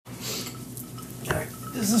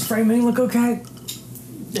Does this framing look okay?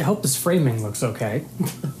 I hope this framing looks okay.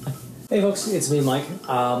 Hey folks, it's me, Mike.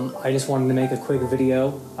 I just wanted to make a quick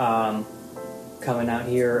video coming out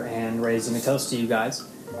here and raising a toast to you guys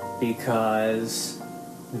because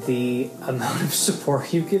the amount of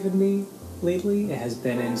support you've given me lately has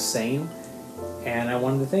been insane, and I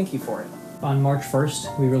wanted to thank you for it. On March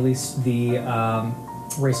 1st, we released the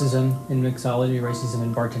Racism in Mixology, Racism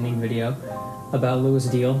in Bartending video about Louis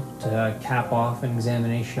Deal to cap off an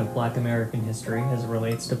examination of Black American history as it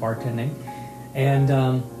relates to bartending.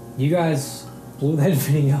 And you guys blew that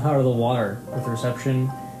video out of the water with reception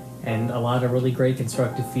and a lot of really great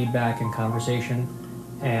constructive feedback and conversation,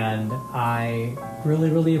 and I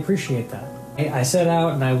really appreciate that. I set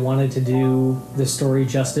out and I wanted to do the story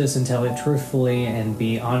justice and tell it truthfully and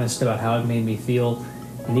be honest about how it made me feel,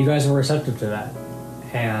 and you guys were receptive to that,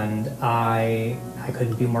 and I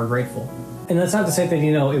couldn't be more grateful. And that's not to say that,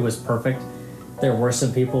 you know, it was perfect. There were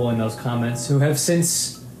some people in those comments who have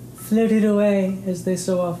since floated away, as they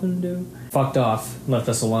so often do. Fucked off, left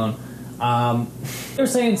us alone. They're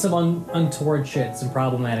saying some untoward shit, some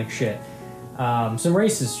problematic shit, some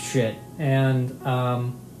racist shit, and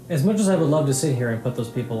as much as I would love to sit here and put those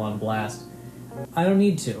people on blast, I don't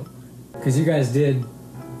need to, because you guys did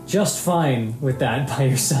just fine with that by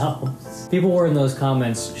yourselves. People were in those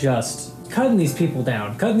comments just cutting these people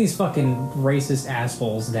down, cutting these fucking racist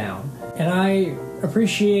assholes down, and I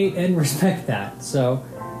appreciate and respect that, so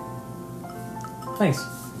thanks.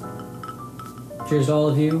 Cheers to all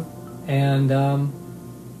of you, and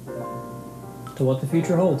to what the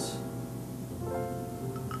future holds.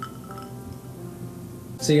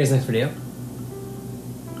 See you guys next video.